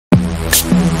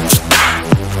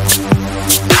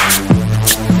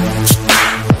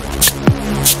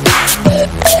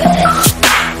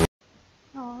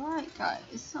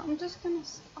So I'm just gonna.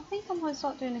 I think I'm gonna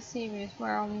start doing a series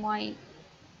where I might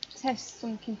test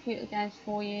some computer games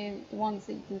for you, the ones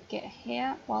that you can get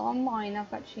here. Well, on mine,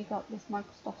 I've actually got this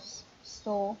Microsoft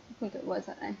Store. I think it was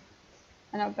that then.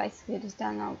 And I'll basically just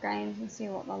download games and see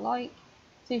what they're like.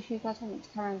 So if you guys want me to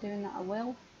carry on doing that, I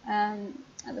will.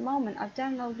 At the moment, I've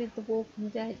downloaded The Walking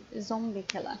Dead Zombie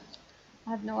Killer. I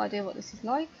have no idea what this is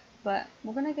like, but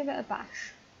we're gonna give it a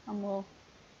bash, and we'll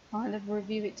kind of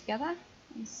review it together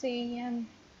and see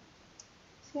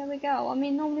how we go. I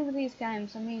mean, normally with these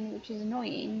games, which is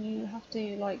annoying, you have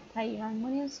to like pay your own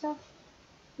money and stuff,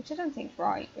 which I don't think's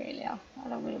right, really. I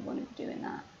don't really want to be doing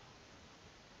that.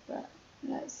 But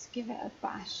let's give it a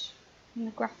bash. And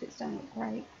the graphics don't look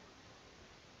great.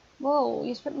 Whoa,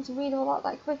 you expect me to read all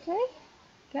that quickly?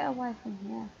 Get away from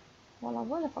here. Well, I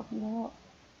will if I can go up.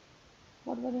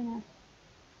 What do I do now?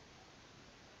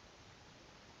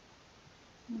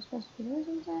 I'm supposed to be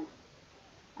losing it?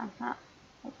 Aha.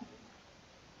 Okay.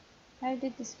 How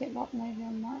did this get locked? Maybe I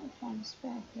might have found a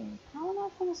spare key. How am I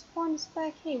going to find a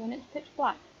spare key when it's pitch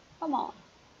black? Come on.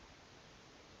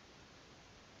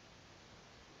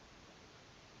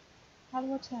 How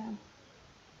do I turn?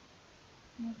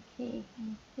 I need a key. I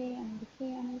need a key. I need a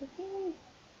key. I need a key.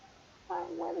 I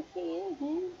don't know where the key is,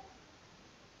 man.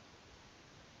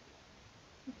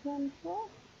 Is it on the floor?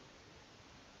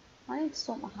 I need to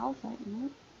sort my house out, you know.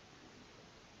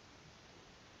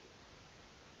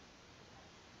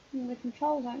 And the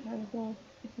controls aren't very good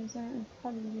because they're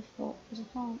incredibly difficult because I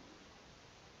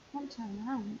can't turn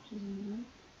around, which is annoying.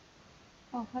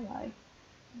 Oh, hello.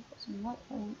 I've got some light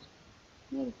points.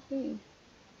 I need a key.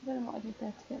 I don't know what I did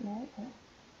there to get light, but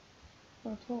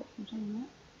got a torch from somewhere.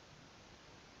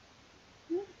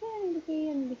 I need a key,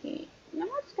 I need a key. Am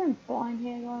I just going blind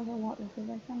here, guys, or what? Because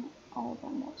I can't. Hold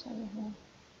on, what's over here?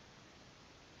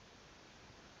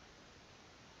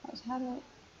 That's how do I.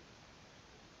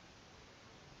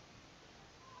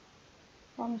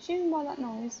 Well, I'm assuming by that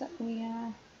noise that we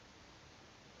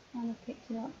kind of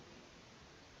picked it up.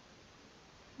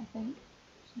 I think.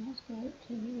 So let's go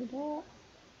to the door.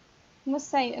 I must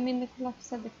say, like I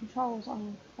said, the controls are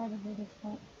incredibly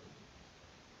difficult.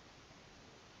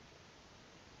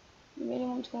 You really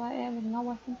want to go out here with no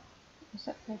weapon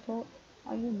except for a torch?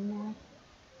 Are you mad?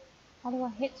 How do I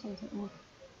hit something now?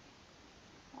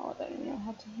 Oh, I don't even know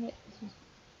how to hit. This is.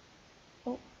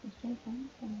 Oh, there's jumping.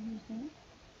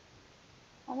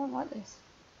 I don't like this.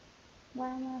 Where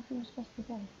am I supposed to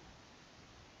go?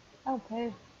 Oh,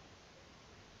 poo.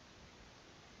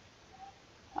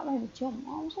 That made me jump.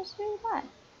 What am I supposed to do with that?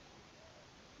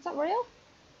 Is that real?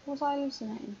 Or was I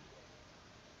hallucinating?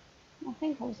 I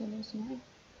think I was hallucinating.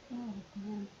 Oh,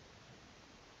 man.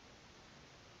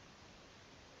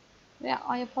 Yeah,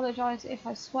 I apologise if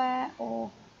I swear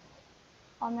or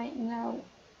I make no.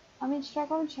 Should I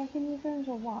go and check in these rooms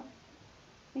or what?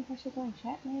 I think I should go and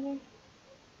check maybe.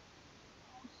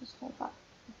 Let's just go back.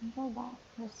 I can go back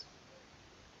because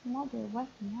there might be a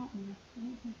weapon out there. I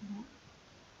didn't think of that.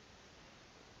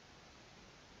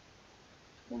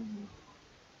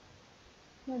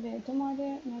 Maybe a dumb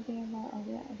idea, maybe a right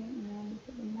idea, I don't know,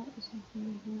 but there might be something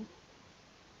in here.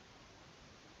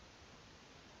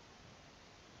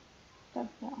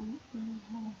 Don't put on it in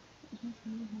the hair. There's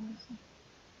nothing in here, so.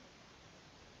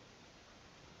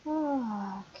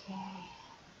 Oh, okay.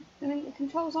 The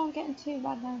controls aren't getting too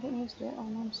bad now, I'm getting used to it. Oh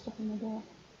no, I'm stuck in the door.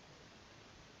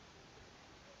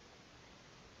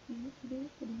 I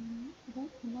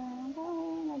don't know where I'm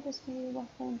going, I just need a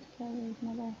weapon to kill these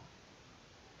mother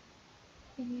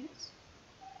idiots.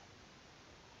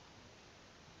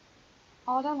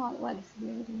 Oh, I don't like where this is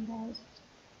leading, guys.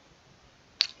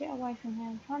 Get away from here,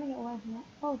 I'm trying to get away from it.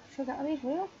 Oh, sugar, are these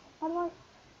real? How do I...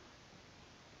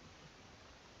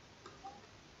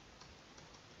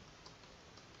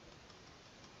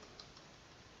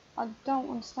 I don't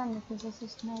understand because there's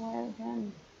just no way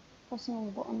of pressing all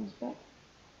the buttons, but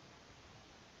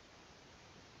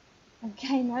I'm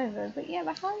game over. But yeah,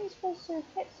 but how are you supposed to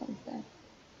hit something?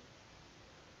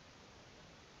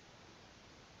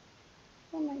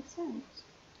 That makes sense.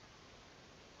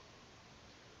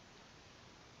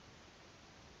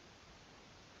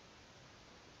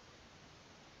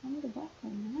 I need a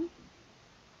weapon, man.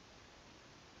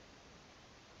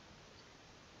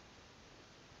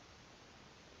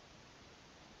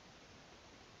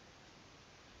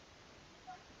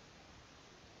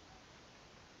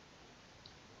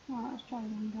 Alright, let's try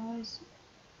again, guys.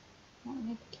 I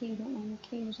need the key, don't I? The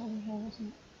key was over here, wasn't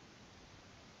it?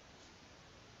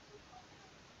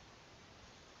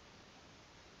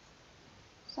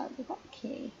 So we've got the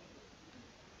key.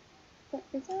 But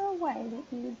is there a way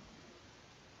that you...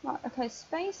 Right, okay,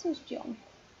 space is jump.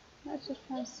 Let's just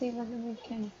try and see whether we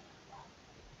can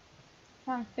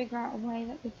try and figure out a way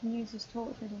that we can use this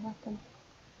torch as a weapon.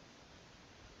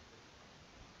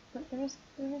 But there is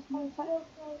no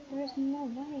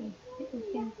way that we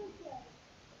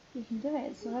can do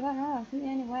it. So I don't know. I think the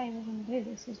only way we're going to do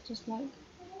this is just like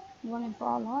running for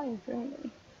our lives,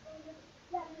 really.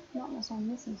 Not unless I'm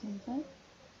missing something.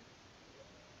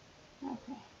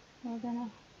 Okay, we're gonna.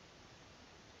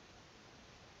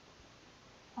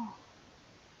 Oh,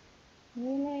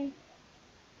 really?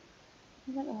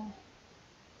 Is that all?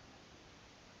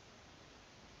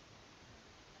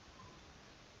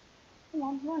 Come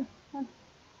on, run, run.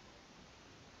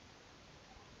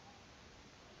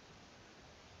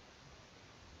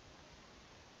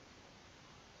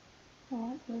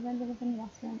 Alright, so we've ended up in the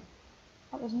restaurant.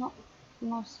 That was not the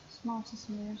most smartest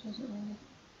move, was it really?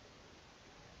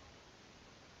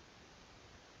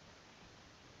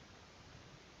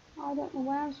 I don't know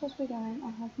where I'm supposed to be going.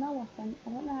 I have no weapon. I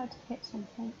don't know how to hit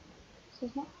something. This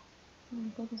is not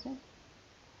really good, is it?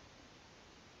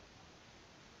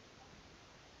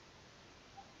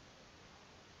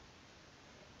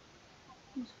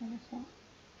 I'm just gonna say.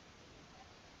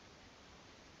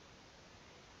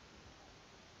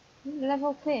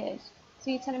 Level cleared. So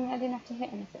you're telling me I didn't have to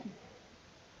hit anything?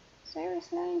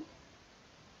 Seriously?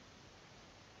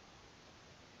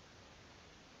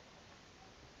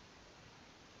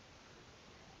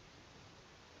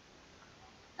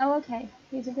 Oh, okay.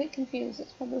 He's a bit confused.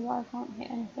 That's probably why I can't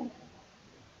hit anything.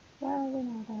 Where are we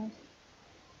now, guys?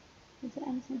 Is there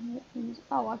anything here that can use?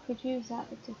 Oh, I could use that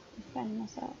to defend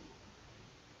myself.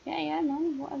 Yeah,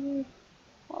 man. What have we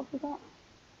got?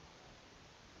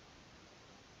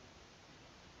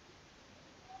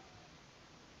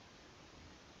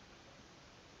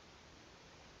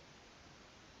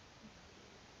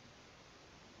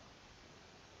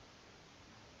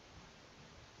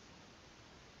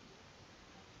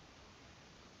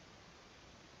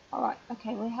 Alright,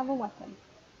 okay, we have a weapon.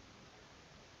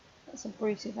 That's a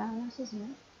brutal balance, isn't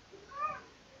it?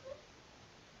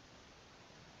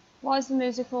 Why is the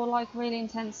music all like really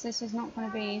intense? This is not going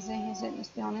to be easy, is it? Let's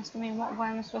be honest. I mean, what way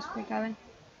am I supposed to be going?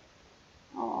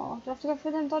 Oh, do I have to go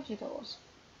through them dodgy doors?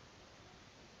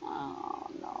 Oh,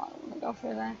 no, I don't want to go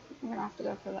through there. I'm going to have to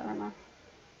go through there, aren't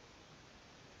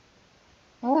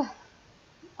I? Ugh.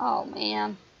 Oh,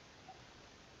 man.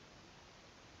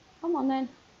 Come on, then.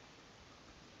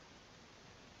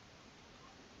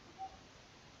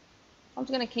 I'm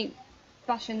just going to keep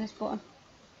bashing this button.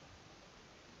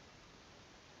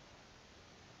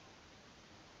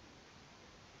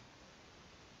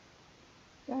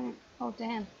 Don't. Oh,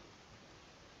 damn.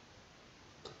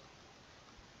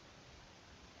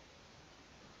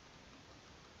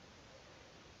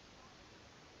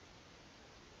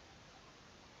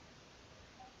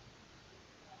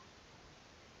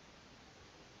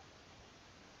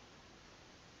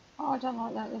 Oh, I don't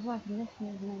like that. There's like a lift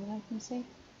moving over there, can you see?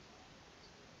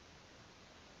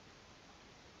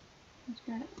 That's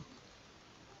great.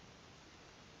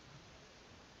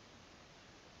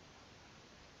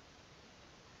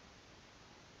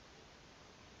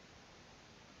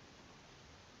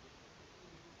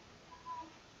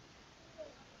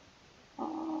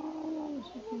 Oh, that's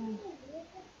okay.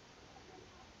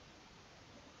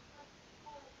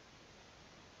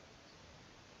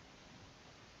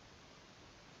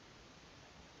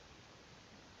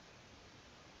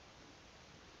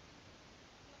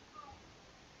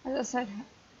 As I said,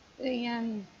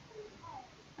 the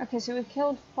okay, so we've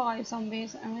killed 5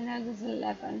 zombies and we know there's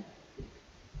 11.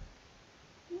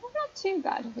 Well, not too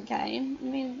bad of a game. I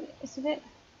mean, it's a bit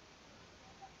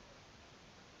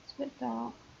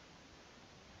dark.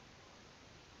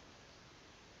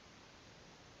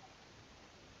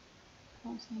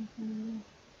 Can't see anything in there.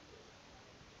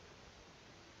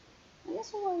 And this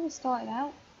is where we started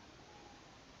out.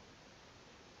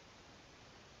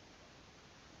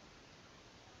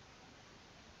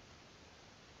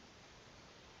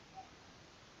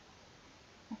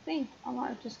 I think I might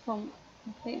have just come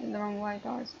completely the wrong way,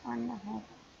 guys. I'm the head.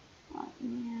 Right,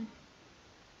 yeah.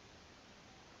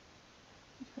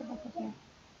 Let's go back up here.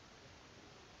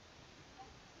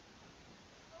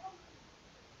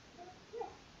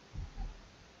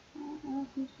 Where else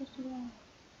am I supposed to go?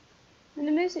 And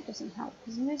the music doesn't help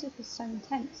because the music is so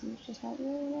intense and it's just like,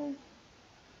 really?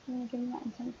 I'm gonna give me that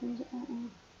intense music right now.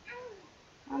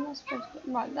 How am I supposed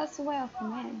to? Right, that's the way I'll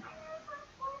come in.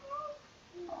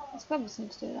 It's probably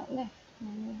something to do with that lift. No,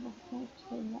 I've got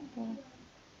to do that door.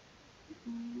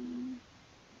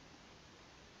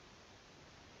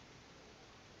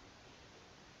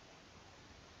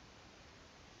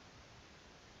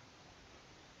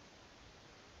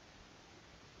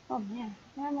 Oh yeah,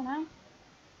 where am I now?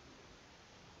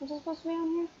 Was I supposed to be on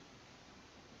here?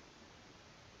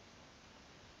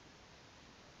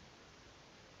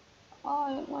 Oh, I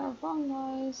don't know where I've gone,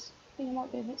 guys. I think I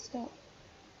might be a bit stuck.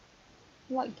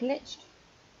 Like glitched.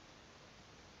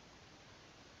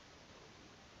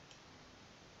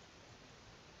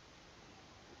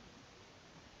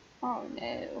 Oh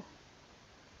no.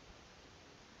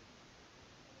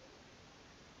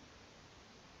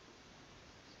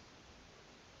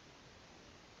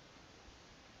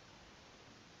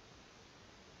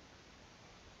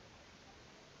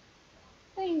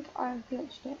 I think I've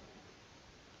glitched it.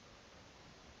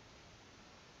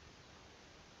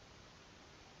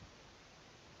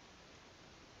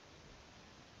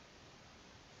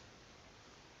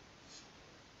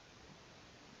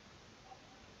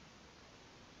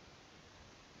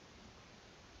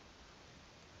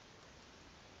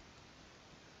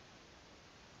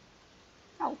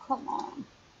 Oh, come on.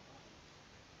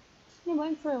 You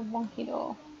went through a wonky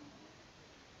door.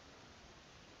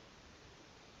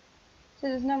 So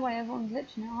there's no way everyone's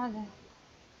glitching it either.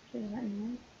 Should have let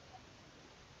me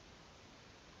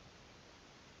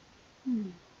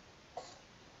know.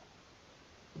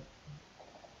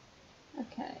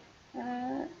 Okay.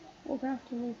 We're going to have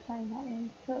to replay that one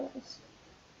first.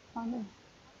 Kind of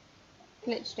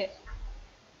glitched it.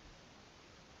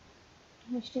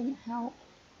 Which didn't help.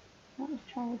 Let's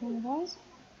try again, guys.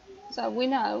 So we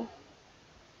know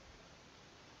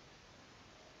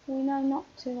not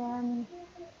to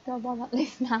go by that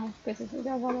lift now, because if we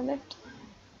go by the lift,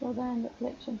 we're going to end up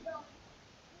glitching.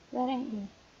 That ain't good.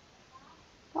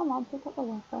 Come on, pick up the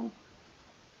weapon.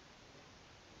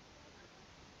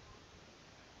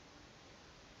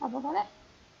 Have I got it?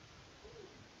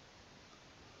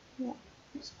 Yeah,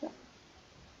 let's go.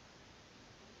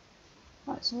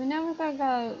 Right, so we know we're going to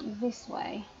go this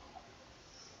way.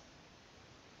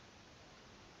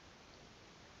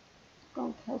 Go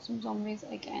and kill some zombies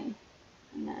again,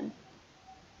 and then...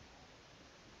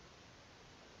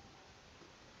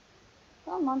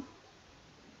 Come on.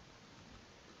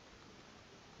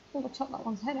 Oh, we'll chop that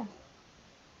one's head off.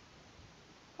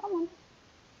 Come on.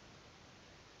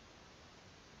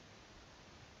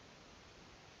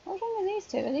 What's wrong with these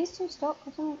two? Are these two stuck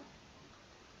or something?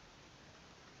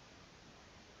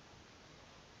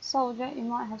 Soldier, you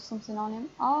might have something on him.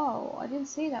 Oh, I didn't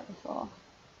see that before.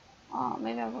 Oh,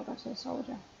 maybe I will go to the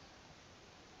soldier.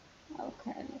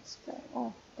 Okay, let's go.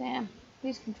 Oh, damn.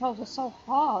 These controls are so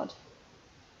hard.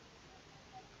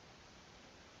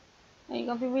 Oh, you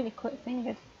gotta be really quick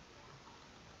fingered.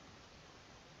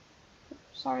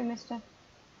 Sorry, mister.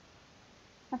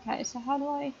 Okay, so how do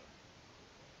I...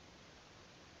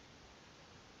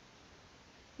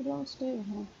 What do I want to do with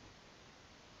him?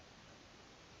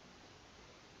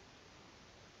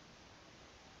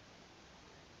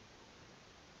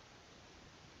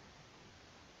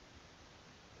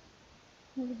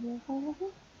 Maybe walk over here?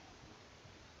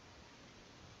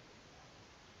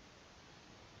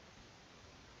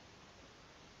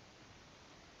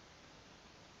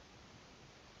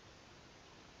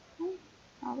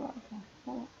 Oh, right, okay.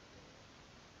 Got it.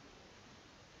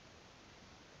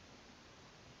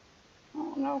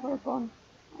 Oh, no, I've got a gun.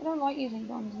 I don't like using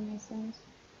guns in these things.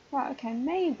 Right, okay,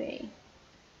 maybe.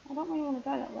 I don't really want to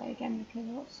go that way again because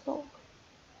I got stuck.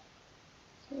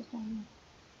 So it's down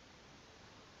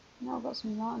there. Now I've got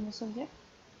some light on the subject.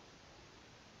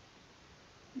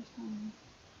 It's down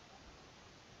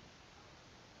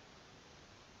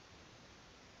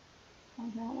there.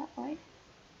 Can't go out that way.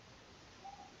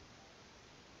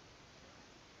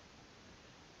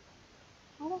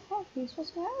 How the heck are you supposed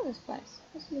to get out of this place?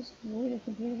 This is just really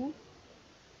confusing.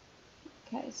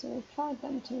 Okay, so we've tried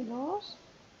them two doors.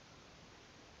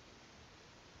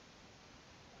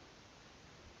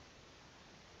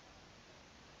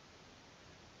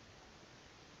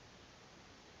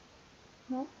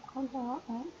 Nope, can't go out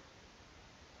there.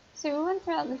 See, we went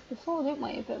through that lift before, didn't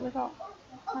we? But we got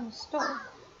kind of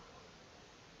stuck.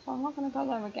 So I'm not going to go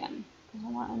there again, because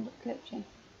I might end up glitching.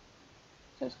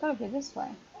 So it's got to be this way.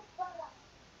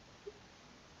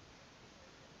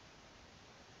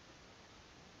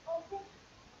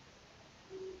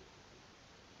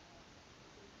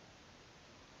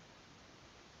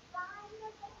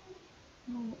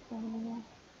 No, it's over there.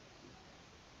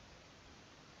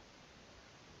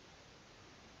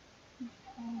 Let's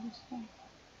try this way.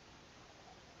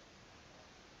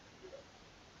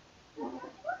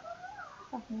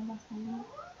 Back in the last one.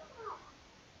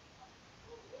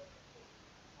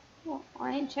 Well,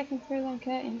 I ain't checking through them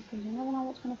curtains because you never know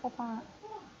what's going to pop out.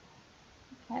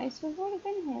 Okay, so we've already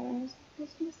been here and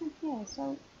there's nothing here,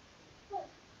 so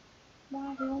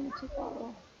why do you want me to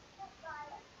go?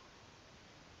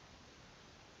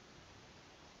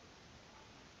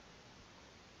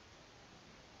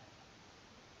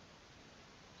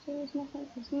 So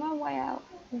there's no way out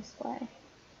this way.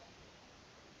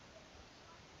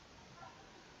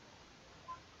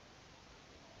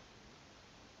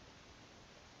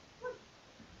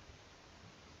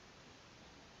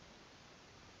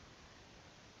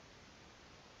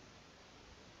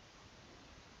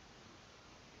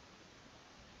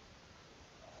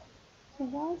 So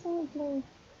why is there a blue?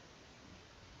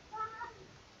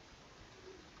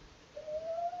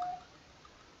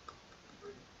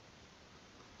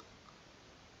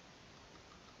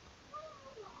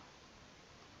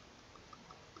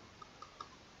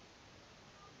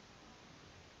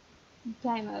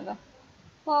 Game over.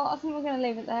 Well, I think we're going to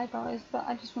leave it there, guys, but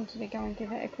I just wanted to go and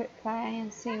give it a quick play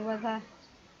and see whether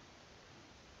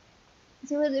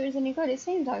it was any good. It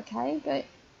seemed okay, but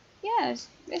yeah,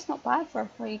 it's not bad for a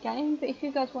free game. But if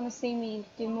you guys want to see me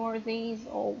do more of these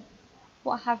or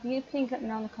what have you, please let me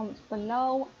know in the comments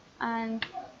below and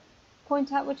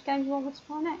point out which games you want me to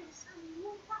try next.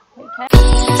 Take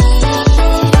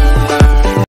care.